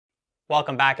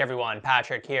Welcome back everyone,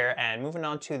 Patrick here, and moving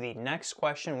on to the next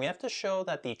question, we have to show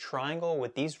that the triangle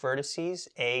with these vertices,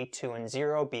 A, 2 and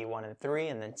 0, B, 1 and 3,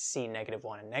 and then C,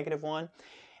 -1 and -1,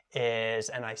 is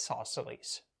an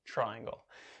isosceles triangle.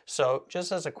 So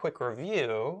just as a quick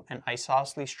review, an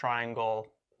isosceles triangle,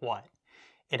 what?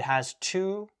 It has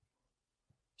two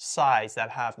sides that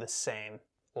have the same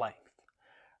length,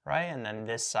 right? And then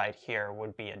this side here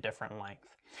would be a different length.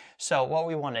 So what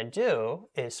we want to do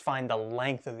is find the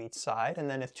length of each side, and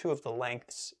then if two of the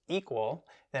lengths equal,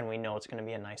 then we know it's going to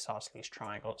be an isosceles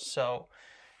triangle. So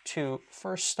to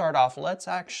first start off, let's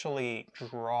actually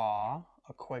draw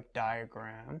a quick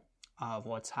diagram of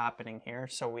what's happening here.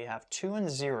 So we have 2 and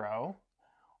 0,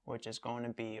 which is going to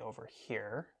be over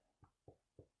here.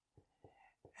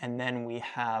 And then we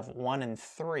have 1 and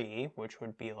 3, which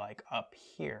would be like up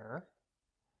here.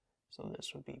 So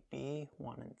this would be B,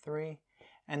 1 and 3.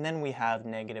 And then we have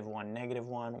 -1,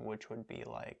 -1, which would be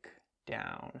like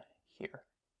down here.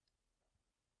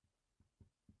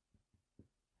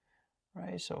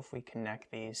 Right, so if we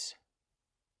connect these,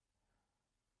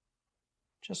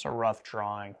 just a rough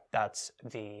drawing, that's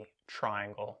the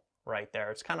triangle right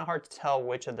there. It's kind of hard to tell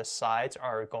which of the sides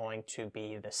are going to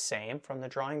be the same from the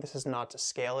drawing. This is not to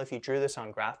scale. If you drew this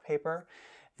on graph paper,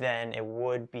 then it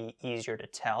would be easier to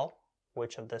tell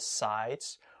which of the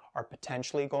sides are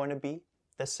potentially going to be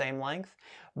the same length.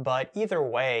 But either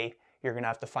way, you're going to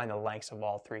have to find the lengths of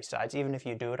all three sides. Even if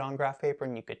you do it on graph paper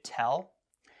and you could tell,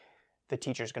 the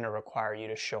teacher's going to require you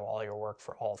to show all your work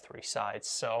for all three sides.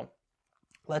 So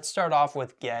let's start off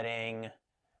with getting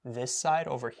this side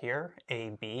over here,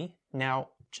 AB.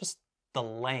 Now, just the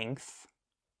length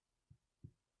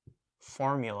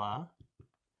formula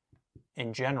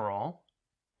in general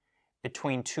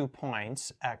between 2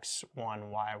 points, x1,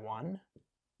 y1,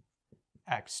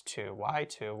 x2,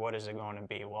 y2, what is it going to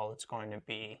be? Well, it's going to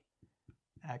be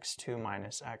x2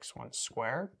 minus x1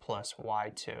 squared plus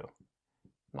y2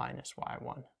 minus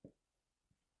y1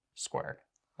 squared,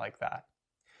 like that.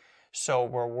 So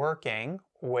we're working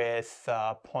with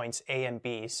points A and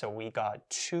B, so we got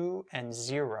 2 and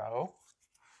 0.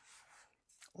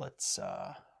 Let's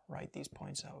write these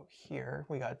points out here.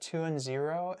 We got 2 and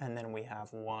 0, and then we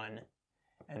have 1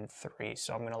 and 3.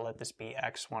 So I'm going to let this be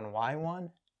x1,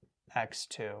 y1,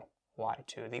 x2,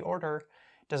 y2. The order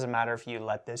doesn't matter if you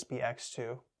let this be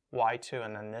x2, y2,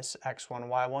 and then this x1,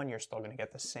 y1, you're still going to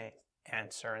get the same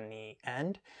answer in the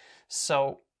end.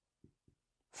 So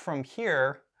from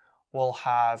here, we'll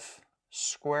have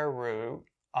square root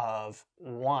of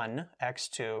 1,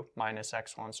 x2 minus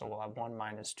x1, so we'll have 1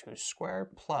 minus 2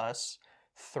 squared plus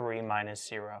 3 minus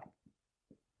 0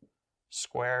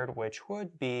 squared, which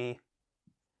would be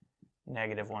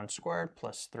 -1 squared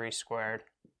plus 3 squared.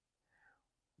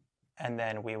 And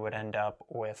then we would end up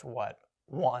with what?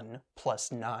 1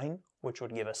 plus 9, which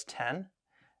would give us 10.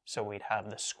 So we'd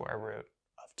have the square root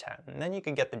of 10. And then you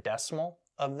could get the decimal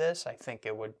of this. I think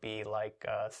it would be like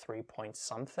 3 point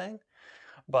something.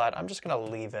 But I'm just going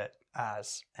to leave it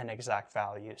as an exact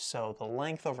value. So the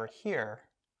length over here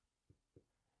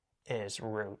is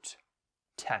root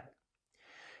 10.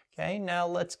 Okay, now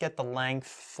let's get the length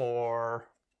for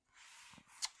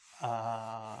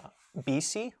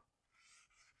BC.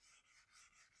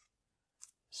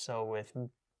 So with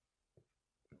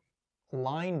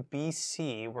line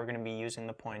BC, we're going to be using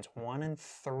the points 1 and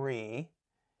 3,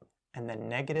 and then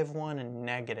 -1 and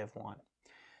 -1.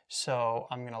 So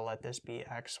I'm going to let this be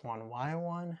x1,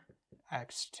 y1,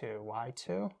 x2,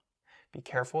 y2. Be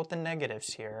careful with the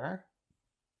negatives here.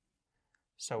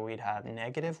 So we'd have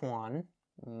 -1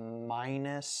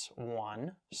 minus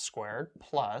 1 squared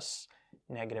plus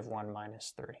 -1 minus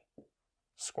 3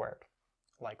 squared,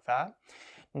 like that.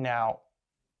 Now,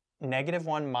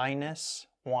 -1 minus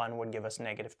 1 would give us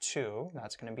 -2,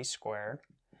 that's going to be squared.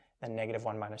 Then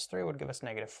 -1 minus 3 would give us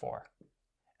 -4,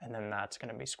 and then that's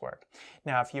going to be squared.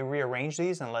 Now, if you rearrange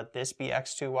these and let this be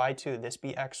x2, y2, this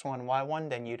be x1, y1,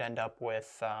 then you'd end up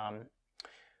with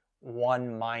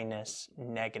 1 minus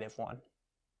 -1,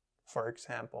 for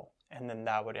example. And then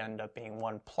that would end up being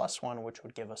 1 plus 1, which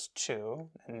would give us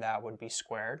 2, and that would be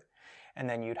squared. And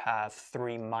then you'd have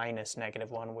 3 minus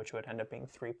 -1, which would end up being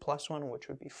 3 plus 1, which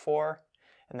would be 4.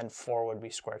 And then 4 would be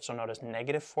squared. So notice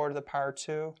 -4 to the power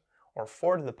 2 or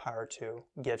 4 to the power 2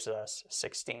 gives us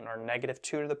 16. Or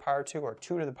 -2 to the power 2 or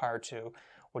 2 to the power 2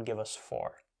 would give us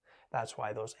 4. That's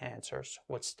why those answers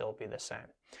would still be the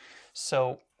same.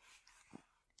 So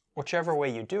whichever way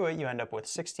you do it, you end up with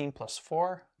 16 plus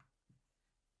 4,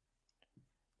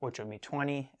 which would be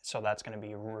 20. So that's going to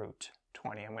be root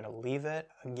 20. I'm going to leave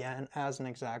it again as an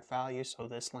exact value. So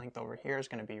this length over here is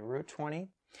going to be root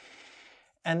 20.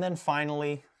 And then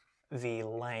finally, the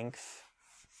length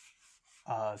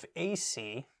of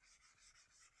AC,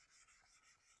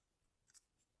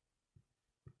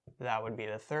 that would be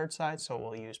the third side, so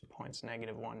we'll use points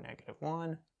 -1,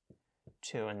 -1,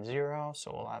 2, and 0,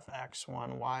 so we'll have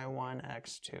x1, y1,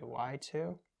 x2,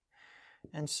 y2,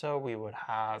 and so we would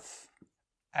have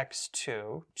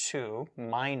x2, 2,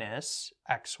 minus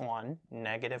x1,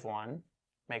 -1,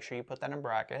 make sure you put that in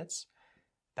brackets,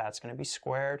 that's going to be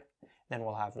squared, then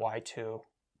we'll have y2,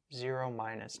 0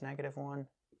 minus -1,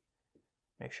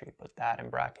 make sure you put that in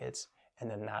brackets, and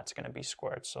then that's going to be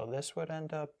squared. So this would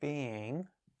end up being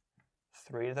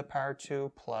 3 to the power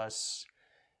 2 plus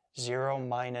 0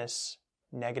 minus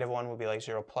 -1 would be like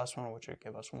 0 plus 1, which would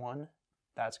give us 1.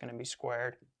 That's going to be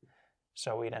squared.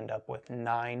 So we'd end up with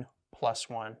 9 plus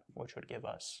 1, which would give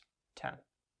us 10.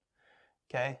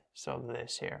 Okay, so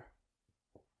this here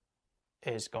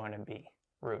is going to be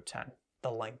root 10,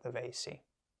 the length of AC.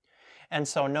 And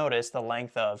so notice the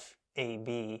length of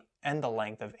AB and the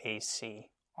length of AC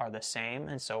are the same,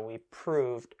 and so we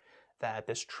proved that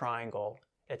this triangle,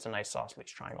 it's an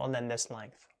isosceles triangle, and then this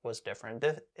length was different.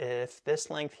 If this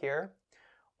length here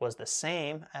was the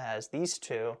same as these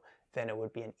two, then it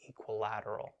would be an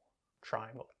equilateral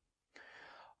triangle.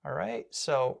 All right,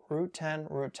 so root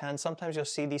 10, sometimes you'll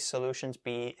see these solutions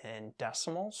be in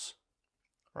decimals,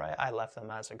 right? I left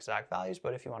them as exact values,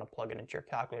 but if you want to plug it into your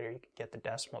calculator, you can get the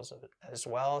decimals as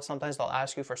well. Sometimes they'll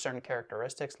ask you for certain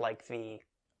characteristics like the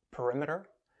perimeter,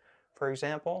 for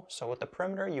example. So with the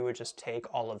perimeter, you would just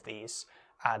take all of these,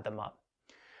 add them up,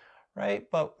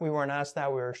 right? But we weren't asked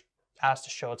that. We were asked to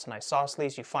show it's an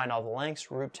isosceles. You find all the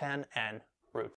lengths, root 10, and